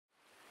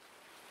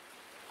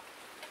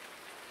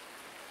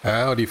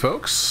Howdy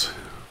folks,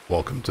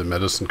 welcome to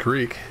Medicine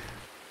Creek.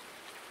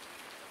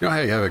 You know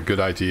how you have a good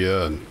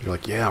idea and you're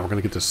like, yeah, we're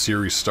gonna get this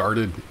series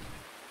started.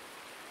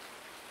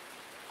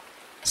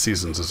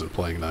 Seasons isn't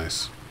playing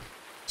nice.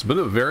 It's been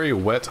a very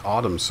wet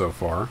autumn so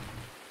far,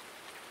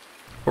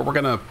 but we're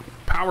gonna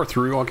power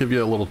through. I'll give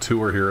you a little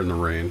tour here in the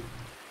rain,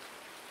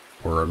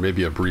 or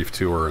maybe a brief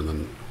tour, and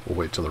then we'll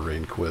wait till the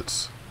rain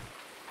quits.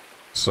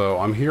 So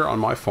I'm here on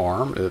my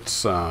farm.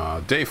 It's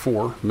day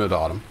 4,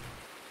 mid-autumn.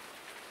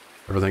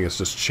 Everything has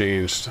just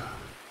changed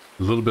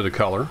a little bit of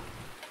color,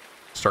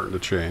 starting to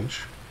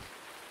change.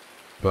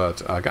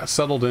 But I got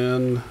settled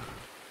in.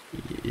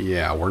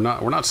 Yeah, we're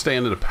not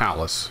staying in a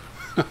palace.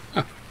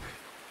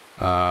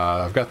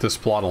 I've got this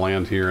plot of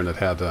land here, and it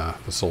had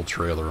this old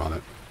trailer on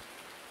it.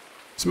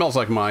 It smells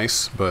like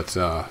mice, but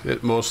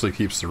it mostly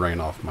keeps the rain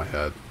off my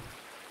head.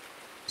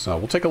 So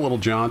we'll take a little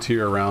jaunt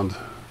here around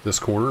this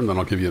corner, and then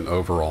I'll give you an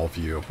overall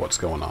view of what's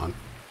going on.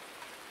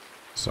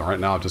 So right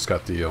now I've just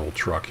got the old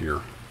truck here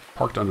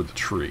parked under the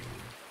tree.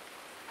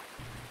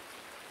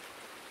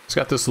 It's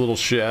got this little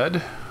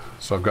shed,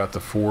 so I've got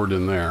the Ford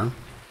in there.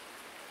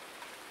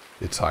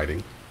 It's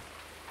hiding.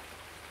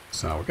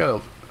 So we've got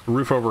a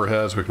roof over our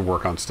heads, we can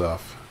work on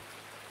stuff.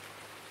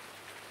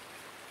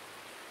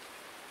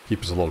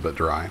 Keep us a little bit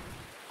dry.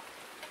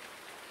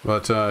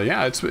 But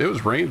yeah, it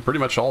was rained pretty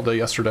much all day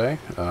yesterday.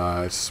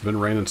 It's been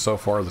raining so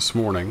far this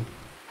morning.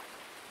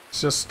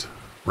 It's just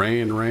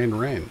rain, rain,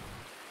 rain.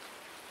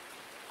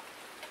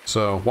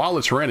 So while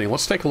it's raining,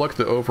 let's take a look at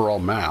the overall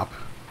map,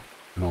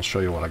 and I'll show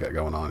you what I got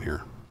going on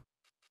here.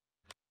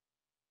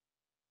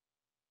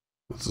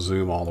 Let's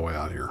zoom all the way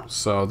out here.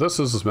 So this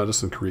is this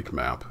Medicine Creek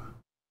map.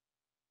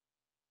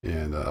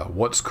 And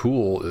what's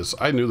cool is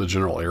I knew the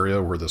general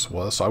area where this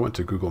was, so I went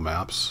to Google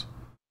Maps,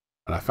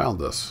 and I found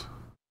this.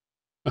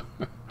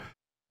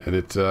 And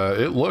it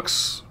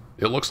looks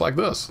like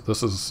this.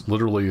 This is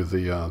literally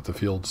the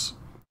fields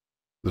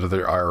that are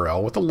there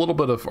IRL, with a little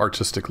bit of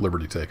artistic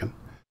liberty taken.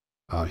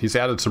 He's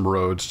added some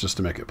roads just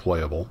to make it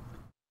playable.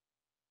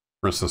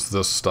 For instance,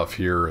 this stuff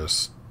here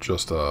is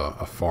just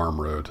a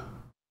farm road.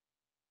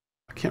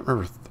 I can't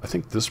remember, I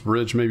think this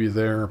bridge may be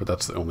there, but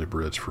that's the only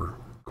bridge for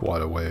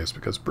quite a ways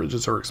because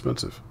bridges are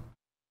expensive.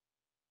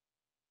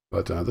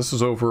 But this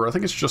is over, I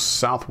think it's just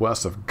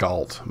southwest of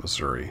Galt,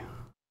 Missouri.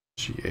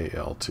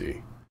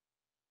 G-A-L-T.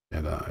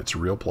 And it's a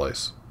real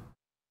place.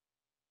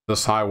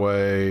 This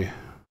highway, I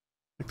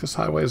think this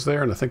highway is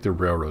there, and I think the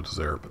railroad is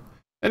there. But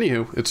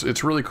anywho,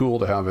 it's really cool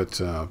to have it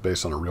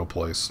based on a real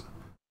place.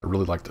 I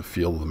really like the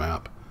feel of the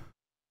map.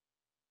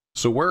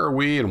 So where are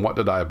we and what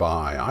did I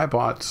buy? I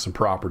bought some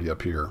property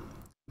up here,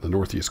 the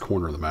northeast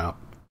corner of the map.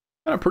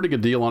 Got a pretty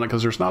good deal on it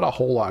because there's not a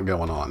whole lot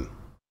going on.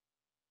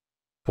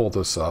 Pull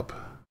this up.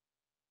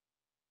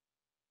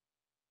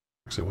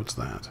 Actually, what's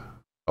that?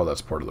 Oh,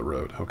 that's part of the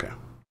road. Okay.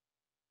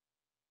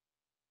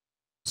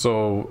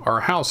 So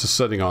our house is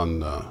sitting on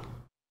the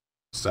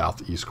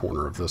southeast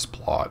corner of this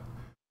plot.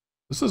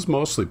 This is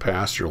mostly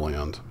pasture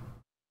land.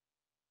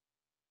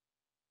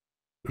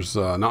 There's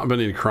not been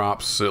any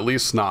crops, at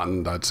least not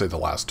in, I'd say, the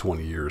last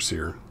 20 years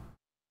here.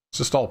 It's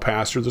just all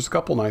pasture. There's a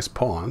couple nice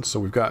ponds, so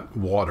we've got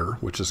water,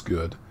 which is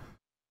good.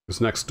 This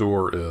next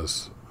door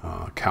is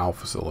cow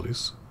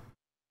facilities.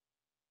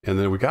 And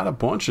then we got a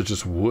bunch of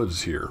just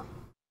woods here.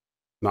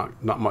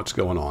 Not much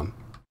going on.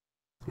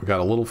 We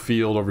got a little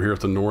field over here at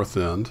the north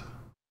end,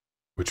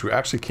 which we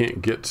actually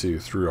can't get to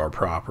through our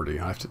property.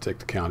 I have to take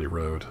the county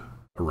road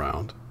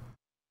around.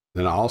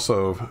 Then I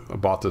also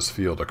bought this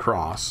field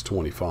across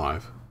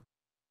 25.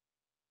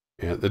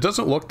 And it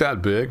doesn't look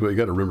that big, but you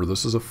got to remember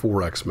this is a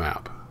 4X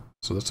map.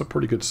 So that's a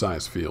pretty good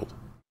sized field.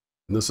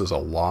 And this is a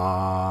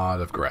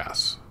lot of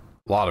grass.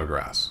 A lot of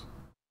grass.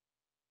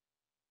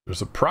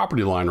 There's a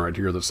property line right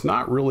here that's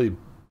not really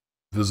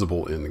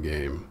visible in the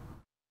game.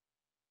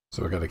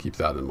 So I got to keep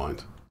that in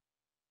mind.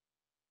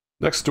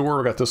 Next door,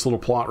 we got this little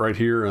plot right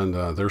here, and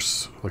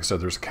there's, like I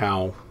said, there's a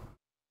cow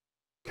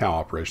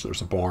operation.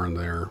 There's a barn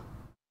there,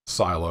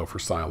 silo for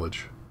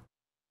silage,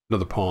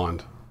 another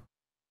pond.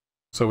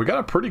 So we got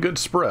a pretty good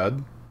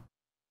spread.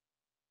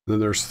 Then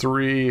there's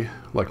 3,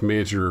 like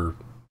major,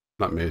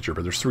 not major,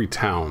 but there's 3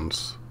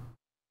 towns.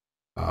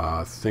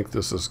 I think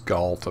this is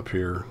Galt up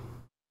here.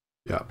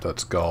 Yep,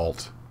 that's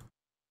Galt.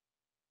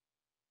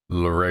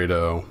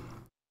 Laredo.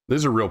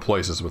 These are real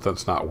places, but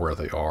that's not where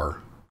they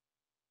are.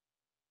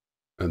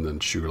 And then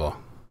Chula.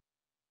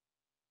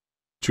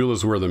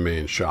 Chula's where the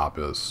main shop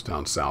is,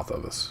 down south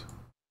of us.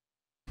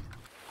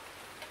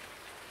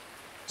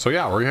 So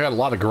yeah, we had a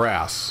lot of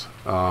grass.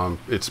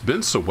 It's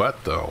been so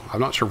wet though. I'm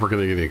not sure if we're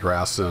going to get any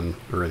grass in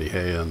or any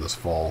hay in this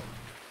fall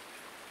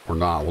or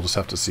not. We'll just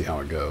have to see how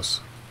it goes.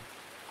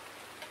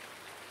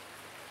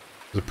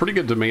 There's a pretty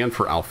good demand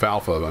for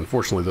alfalfa.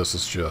 Unfortunately, this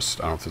is just,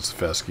 I don't know if it's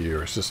fescue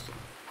or it's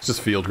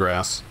just field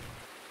grass.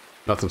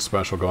 Nothing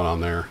special going on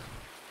there.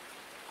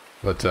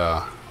 But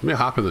let me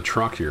hop in the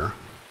truck here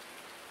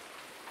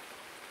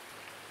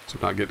so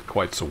not get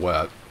quite so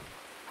wet.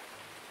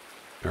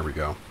 There we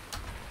go.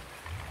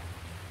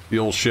 The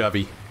old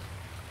Chevy.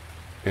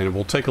 And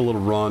we'll take a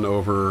little run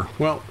over,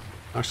 well,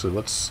 actually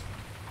let's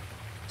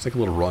Let's take a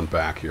little run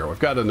back here. We've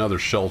got another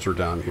shelter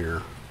down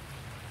here.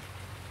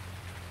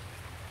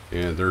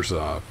 And there's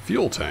a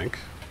fuel tank.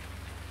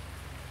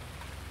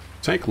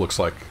 Tank looks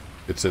like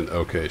it's in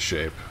okay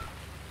shape.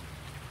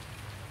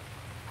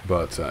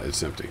 But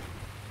it's empty.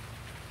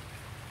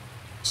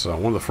 So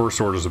one of the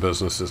first orders of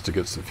business is to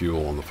get some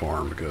fuel on the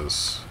farm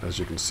because, as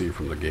you can see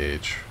from the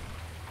gauge,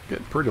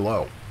 getting pretty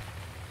low.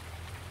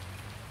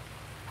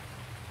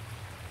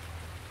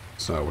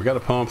 So we got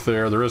a pump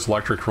there. There is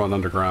electric run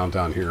underground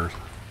down here.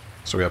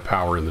 So we have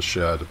power in the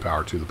shed,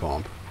 power to the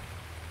pump.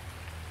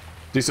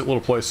 Decent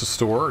little place to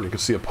store, and you can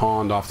see a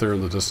pond off there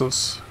in the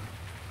distance.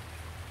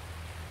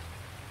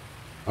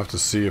 I'll have to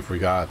see if we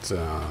got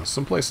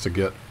some place to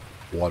get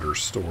water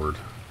stored.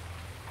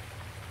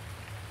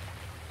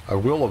 I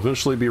will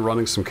eventually be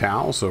running some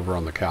cows over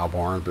on the cow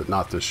barn, but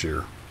not this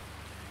year.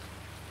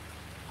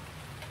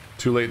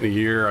 Too late in the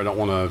year, I don't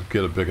want to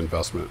get a big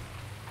investment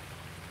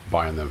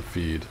buying them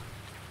feed.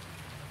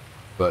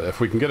 But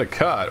if we can get a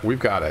cut, we've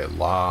got a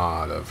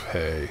lot of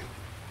hay,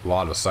 a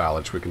lot of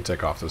silage we can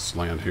take off this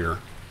land here.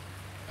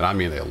 And I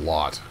mean a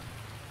lot.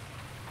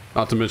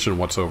 Not to mention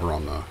what's over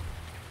on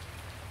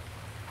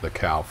the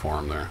cow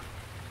farm there.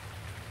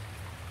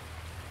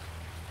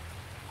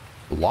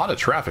 A lot of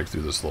traffic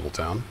through this little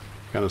town.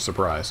 Kind of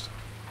surprised.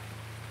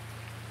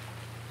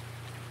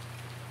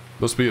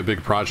 Must be a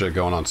big project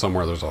going on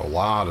somewhere. There's a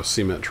lot of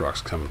cement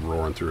trucks coming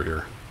roaring through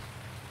here.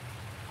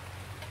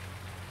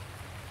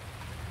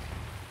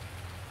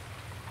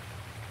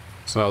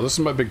 So this is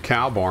my big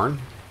cow barn.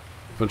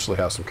 Eventually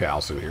have some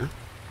cows in here.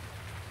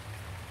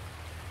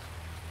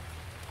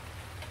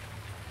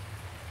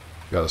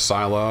 Got a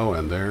silo,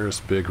 and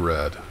there's Big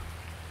Red.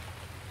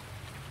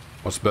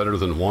 What's better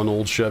than one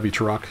old Chevy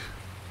truck?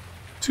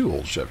 Two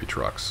old Chevy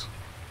trucks.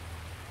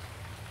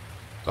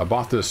 I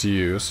bought this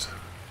used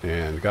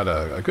and got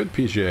a good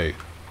PGA.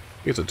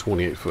 It's a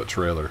 28-foot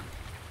trailer.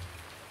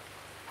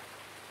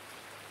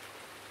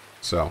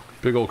 So,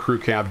 big old crew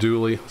cab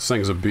dually. This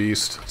thing's a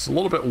beast. It's a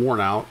little bit worn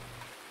out,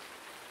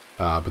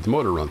 but the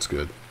motor runs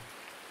good.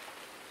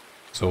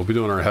 So we'll be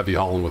doing our heavy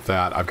hauling with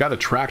that. I've got a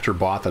tractor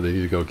bought that I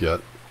need to go get.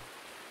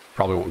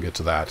 Probably won't get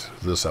to that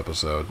this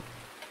episode.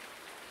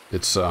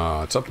 It's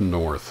up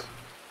north.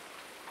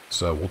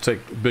 So we'll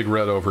take Big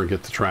Red over and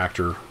get the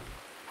tractor.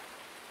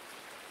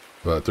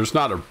 But there's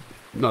not a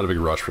big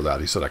rush for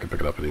that. He said I could pick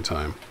it up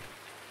anytime.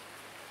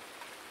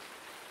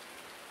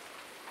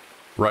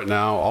 Right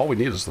now, all we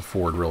need is the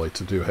Ford, really,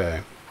 to do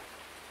hay.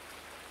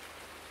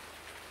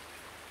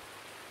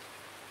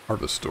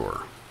 Harvest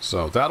store.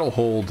 So that'll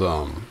hold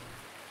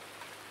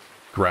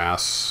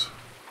grass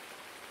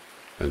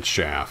and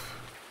chaff.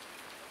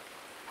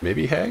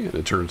 Maybe hay, and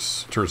it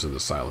turns into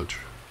silage.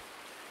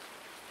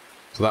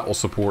 So that will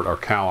support our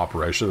cow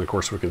operation. Of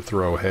course, we can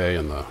throw hay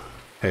in the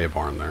hay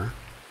barn there.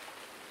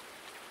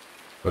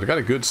 But I got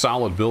a good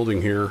solid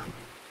building here.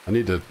 I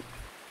need to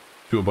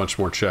do a bunch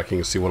more checking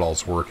and see what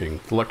all's working.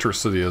 The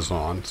electricity is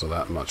on, so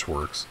that much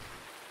works.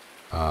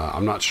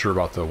 I'm not sure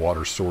about the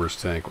water storage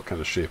tank, what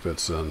kind of shape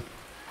it's in.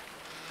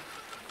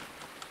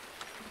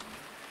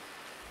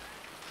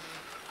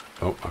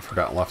 Oh, I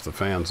forgot and left the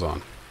fans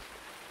on.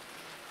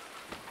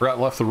 Forgot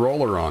and left the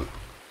roller on.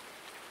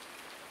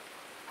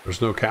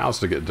 There's no cows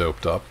to get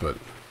doped up, but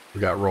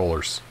we got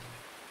rollers.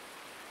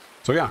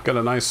 So yeah, got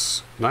a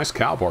nice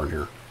cow barn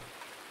here.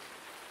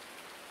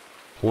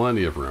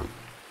 Plenty of room.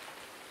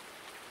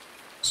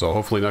 So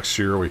hopefully next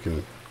year we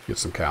can get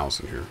some cows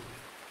in here.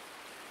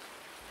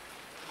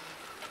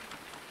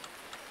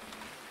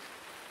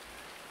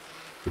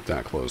 Get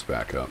that closed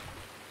back up.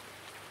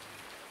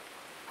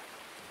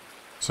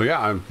 So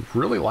yeah, I'm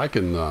really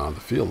liking the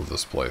feel of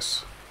this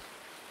place.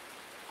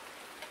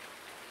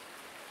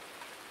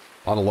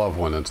 A lot of love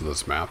went into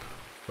this map,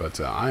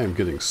 but I am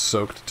getting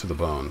soaked to the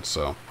bone.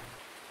 So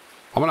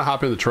I'm gonna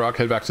hop in the truck,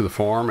 head back to the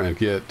farm, and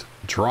get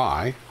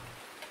dry.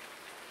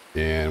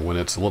 And when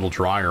it's a little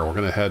drier, we're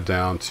going to head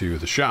down to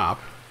the shop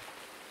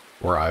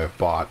where I've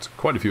bought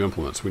quite a few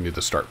implements. We need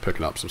to start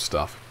picking up some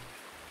stuff.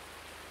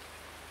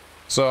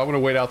 So I'm going to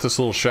wait out this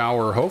little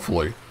shower.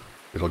 Hopefully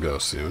it'll go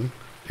soon,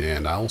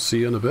 and I'll see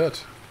you in a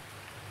bit.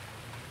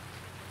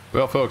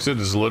 Well, folks, it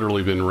has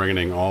literally been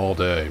raining all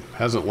day.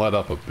 Hasn't let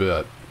up a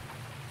bit.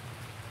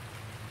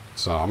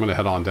 So I'm going to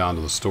head on down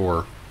to the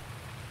store.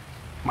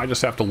 Might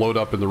just have to load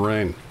up in the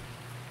rain.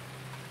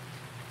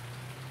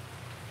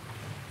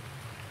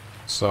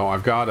 So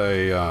I've got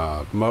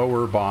a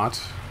mower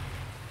bought,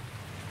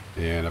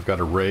 and I've got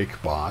a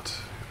rake bought,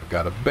 I've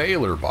got a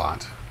baler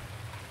bought,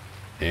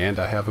 and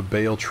I have a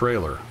bale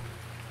trailer.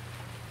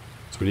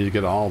 So we need to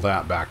get all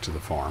that back to the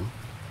farm.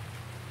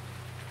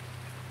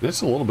 And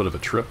it's a little bit of a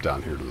trip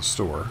down here to the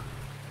store.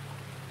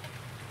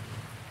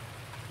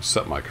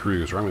 Set my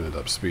cruise or I'm going to end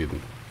up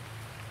speeding.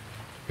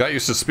 Got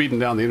used to speeding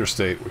down the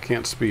interstate. We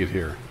can't speed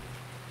here.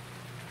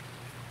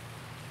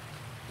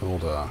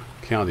 Old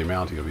county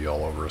mountie will be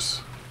all over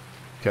us.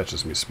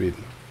 Catches me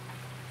speeding.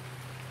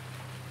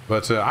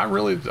 But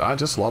I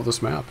just love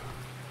this map.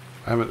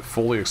 I haven't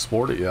fully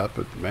explored it yet,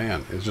 but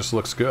man, it just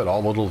looks good.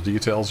 All the little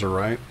details are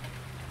right.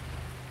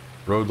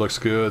 Road looks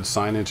good,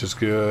 signage is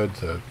good,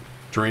 the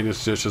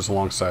drainage ditches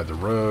alongside the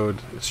road.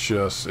 It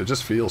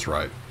just feels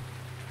right.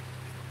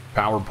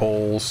 Power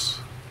poles.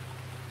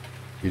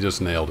 He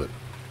just nailed it.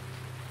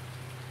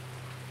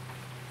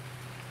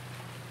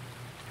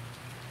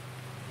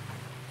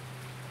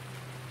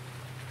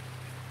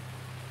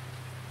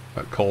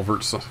 Got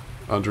culverts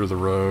under the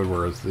road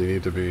where they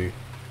need to be. I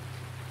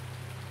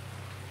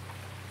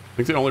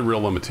think the only real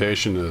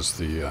limitation is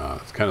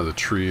the kind of the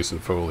trees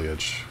and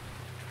foliage.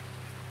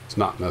 It's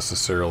not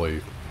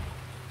necessarily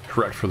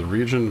correct for the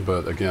region,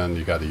 but again,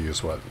 you got to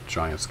use what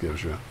Giants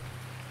gives you,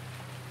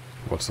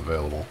 what's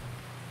available.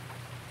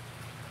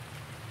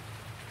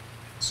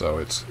 So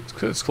it's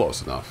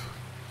close enough.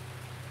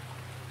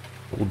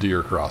 Little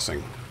deer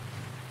crossing.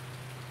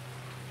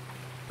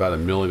 About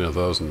 1 million of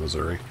those in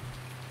Missouri.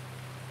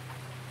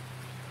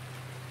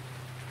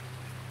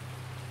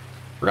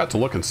 Forgot to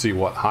look and see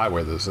what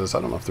highway this is.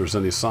 I don't know if there's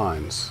any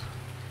signs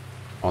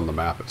on the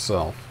map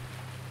itself.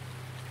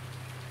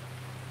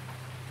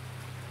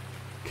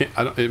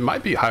 It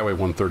might be Highway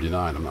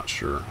 139, I'm not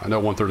sure. I know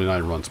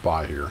 139 runs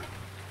by here.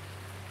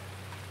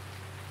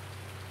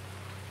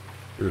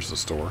 Here's the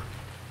store.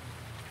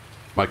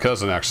 My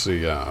cousin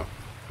actually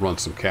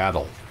runs some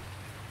cattle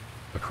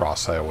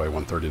across Highway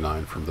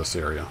 139 from this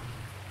area.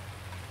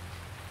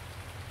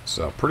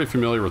 So, pretty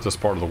familiar with this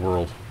part of the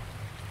world.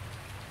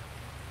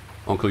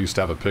 Uncle used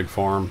to have a pig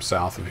farm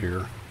south of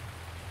here.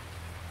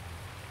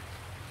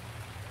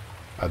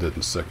 I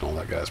didn't signal.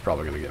 That guy's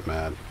probably going to get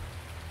mad.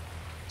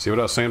 See what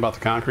I was saying about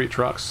the concrete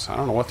trucks? I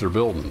don't know what they're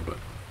building, but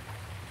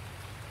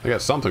they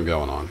got something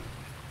going on.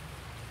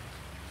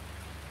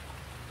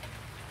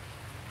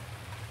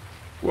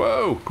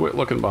 Whoa! Quit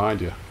looking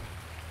behind you.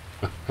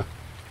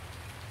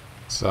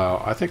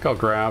 So, I think I'll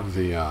grab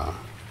the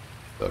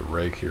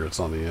rake here. It's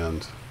on the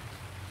end.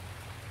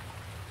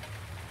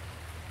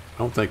 I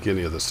don't think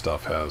any of this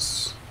stuff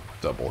has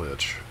double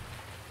hitch.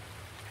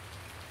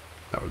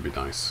 That would be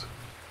nice.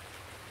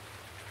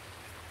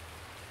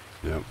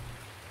 Yep.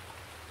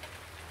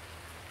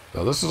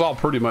 So this is all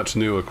pretty much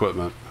new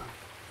equipment.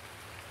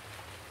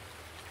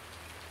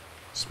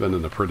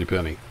 Spending a pretty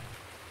penny.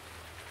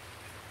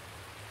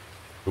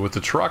 But with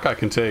the truck I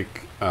can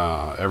take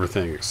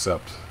everything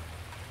except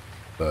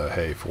the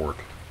hay fork.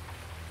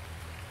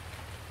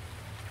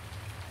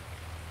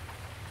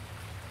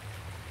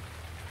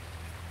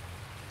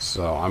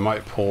 So I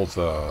might pull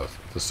the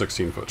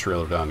 16-foot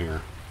trailer down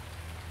here.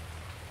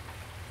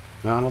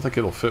 No, I don't think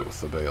it'll fit with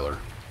the baler.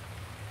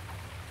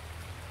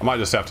 I might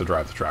just have to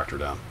drive the tractor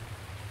down.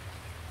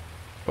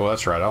 Oh,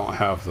 that's right. I don't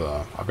have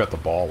the... I've got the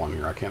ball on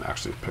here. I can't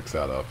actually pick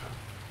that up.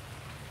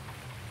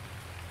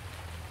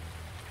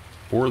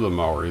 Or the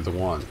mower, either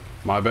one.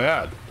 My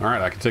bad.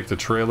 Alright, I can take the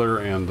trailer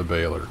and the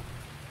baler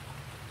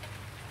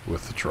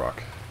with the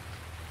truck.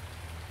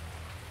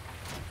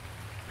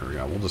 There we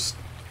go. We'll just...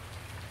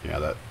 Yeah,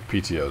 that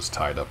PTO's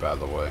tied up out of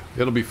the way.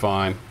 It'll be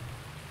fine.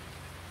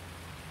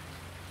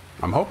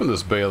 I'm hoping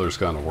this baler's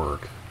going to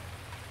work.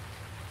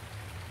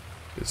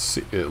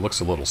 It looks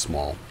a little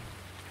small.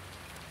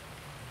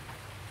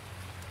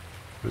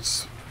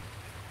 It's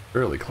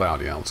fairly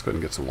cloudy out. Let's go ahead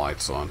and get some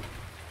lights on.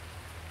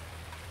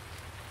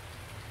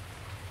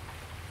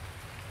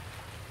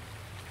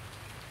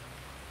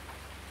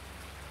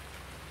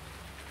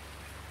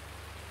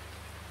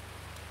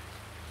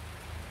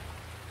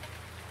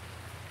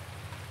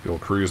 Fuel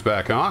cruise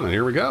back on, and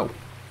here we go.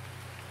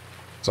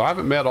 So I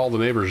haven't met all the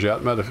neighbors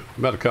yet. Met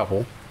a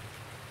couple.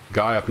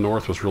 Guy up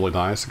north was really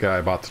nice. The guy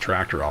I bought the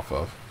tractor off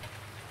of.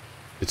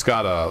 It's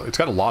got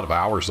a lot of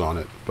hours on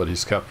it, but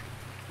he's kept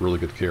really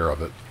good care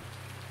of it.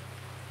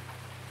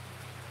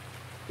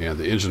 And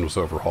the engine was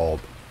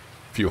overhauled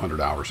a few hundred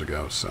hours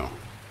ago, so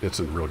it's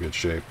in real good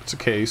shape. It's a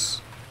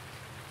case.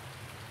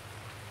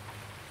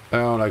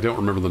 Oh, and I don't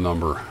remember the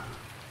number.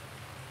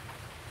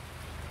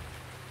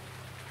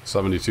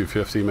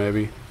 7250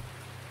 maybe.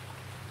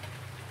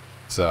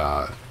 It's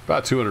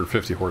about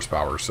 250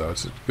 horsepower, so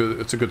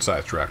it's a good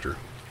sized tractor.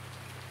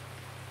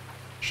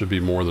 Should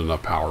be more than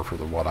enough power for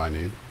what I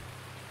need.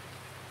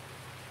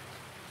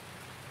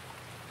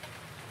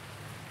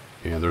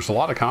 And there's a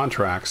lot of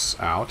contracts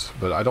out,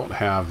 but I don't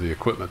have the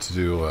equipment to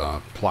do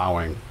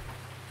plowing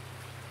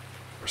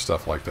or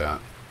stuff like that.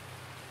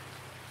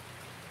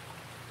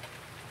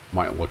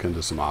 Might look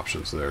into some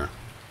options there.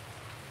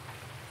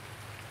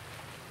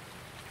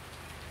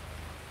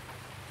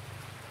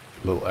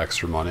 A little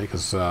extra money,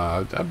 because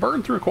I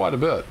burned through quite a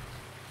bit.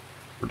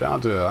 We're down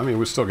to, I mean,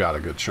 we still got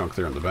a good chunk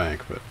there in the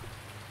bank, but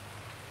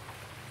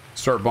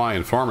start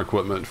buying farm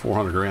equipment,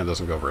 400 grand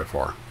doesn't go very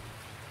far.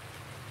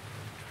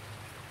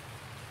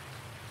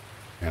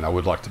 And I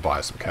would like to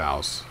buy some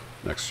cows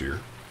next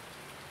year.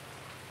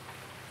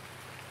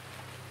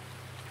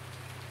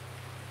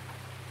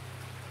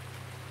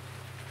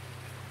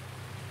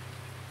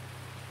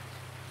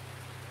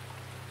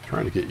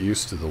 Trying to get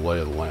used to the lay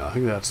of the land. I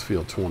think that's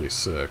field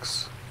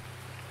 26.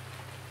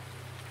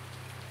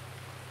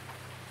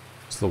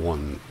 It's the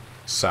one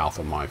south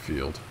of my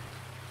field.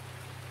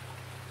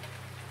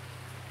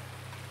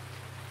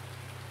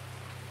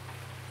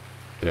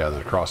 Yeah,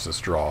 then across this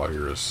draw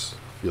here is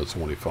field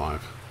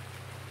 25.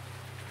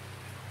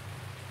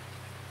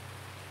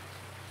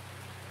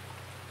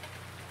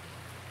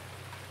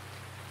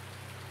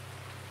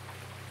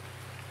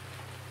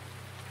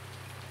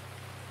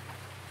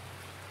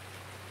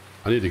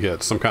 I need to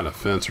get some kind of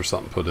fence or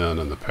something put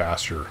in the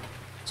pasture.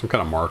 Some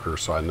kind of marker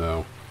so I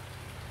know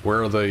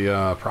where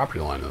the property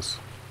line is.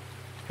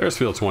 There's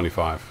field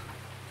 25.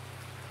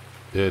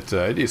 It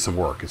needs some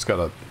work. It's got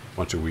a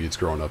bunch of weeds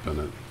growing up in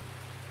it.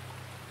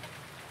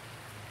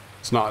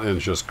 It's not in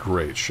just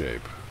great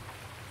shape.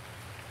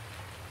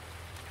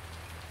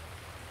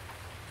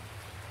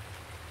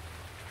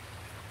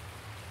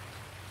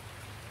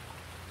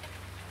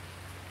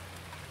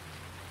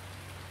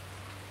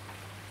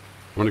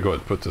 I'm going to go ahead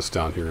and put this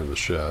down here in the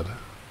shed.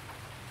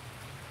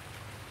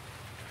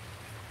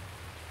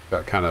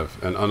 Got kind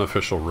of an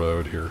unofficial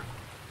road here.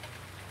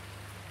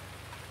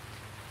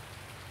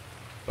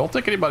 I don't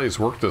think anybody's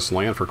worked this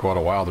land for quite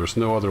a while. There's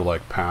no other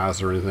like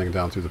paths or anything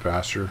down through the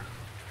pasture.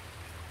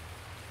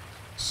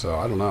 So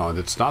I don't know. And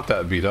it's not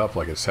that beat up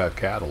like it's had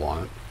cattle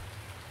on it.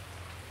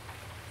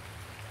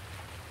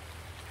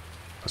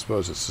 I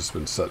suppose it's just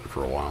been sitting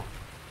for a while.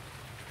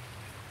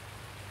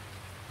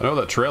 I know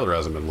that trailer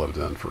hasn't been lived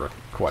in for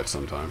quite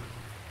some time.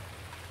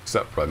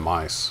 Except by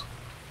mice.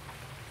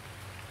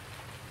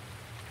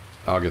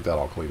 I'll get that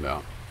all cleaned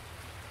out.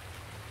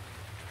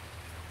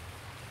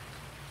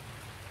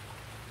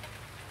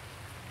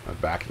 My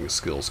backing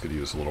skills could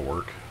use a little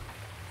work.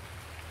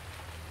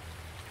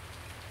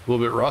 A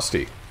little bit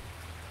rusty.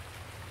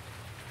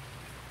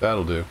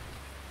 That'll do.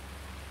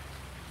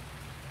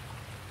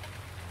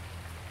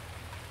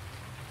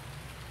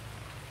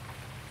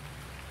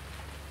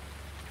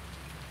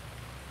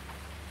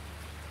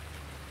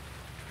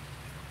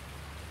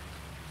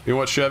 You know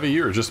what, Chevy?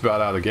 You're just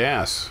about out of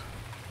gas.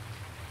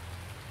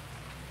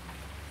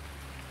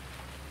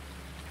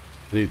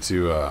 I need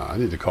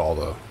to call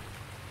the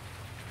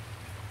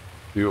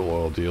fuel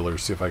oil dealer,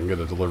 see if I can get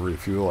a delivery of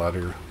fuel out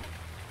here.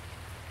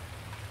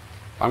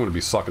 I'm going to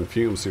be sucking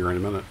fumes here in a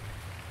minute.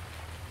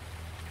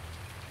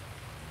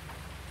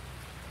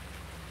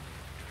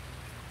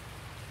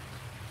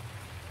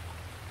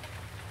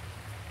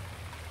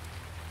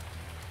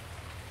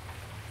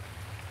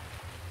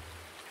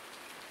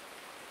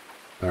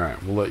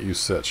 Alright, we'll let you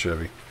sit,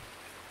 Chevy.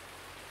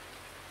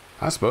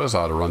 I suppose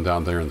I ought to run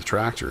down there in the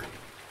tractor.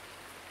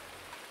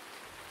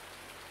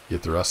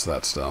 Get the rest of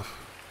that stuff.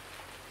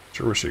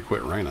 Sure wish it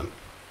quit raining.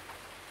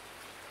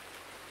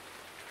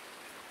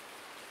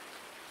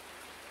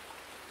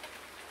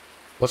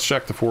 Let's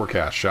check the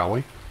forecast, shall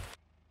we?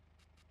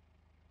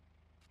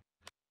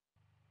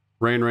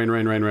 Rain, rain,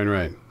 rain, rain, rain,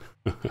 rain.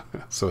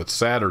 So it's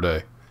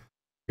Saturday.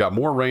 Got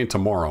more rain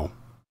tomorrow.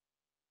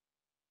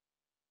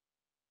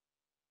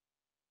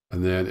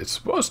 And then it's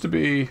supposed to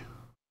be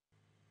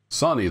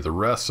sunny the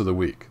rest of the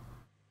week.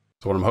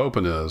 So what I'm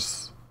hoping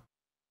is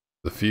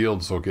the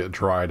fields will get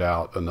dried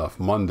out enough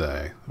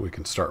Monday. We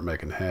can start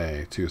making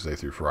hay Tuesday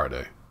through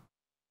Friday.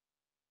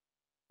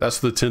 That's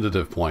the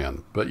tentative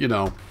plan. But, you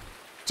know,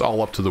 it's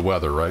all up to the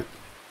weather, right?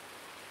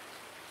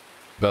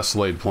 Best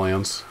laid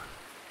plans.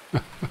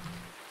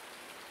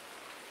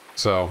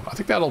 So I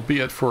think that'll be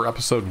it for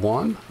episode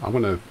 1. I'm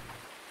going to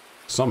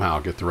somehow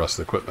get the rest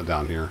of the equipment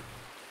down here.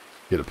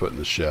 Get it put in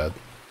the shed.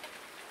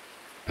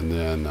 And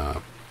then,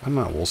 I don't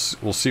know,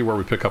 we'll see where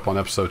we pick up on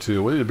episode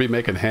 2. We'll either be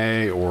making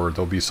hay or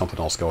there'll be something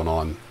else going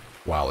on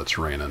while it's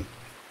raining.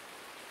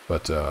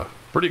 But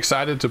pretty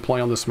excited to play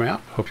on this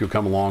map. Hope you'll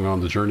come along on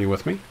the journey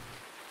with me.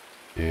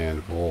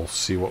 And we'll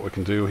see what we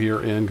can do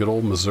here in good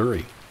old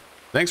Missouri.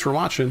 Thanks for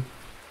watching,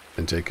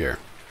 and take care.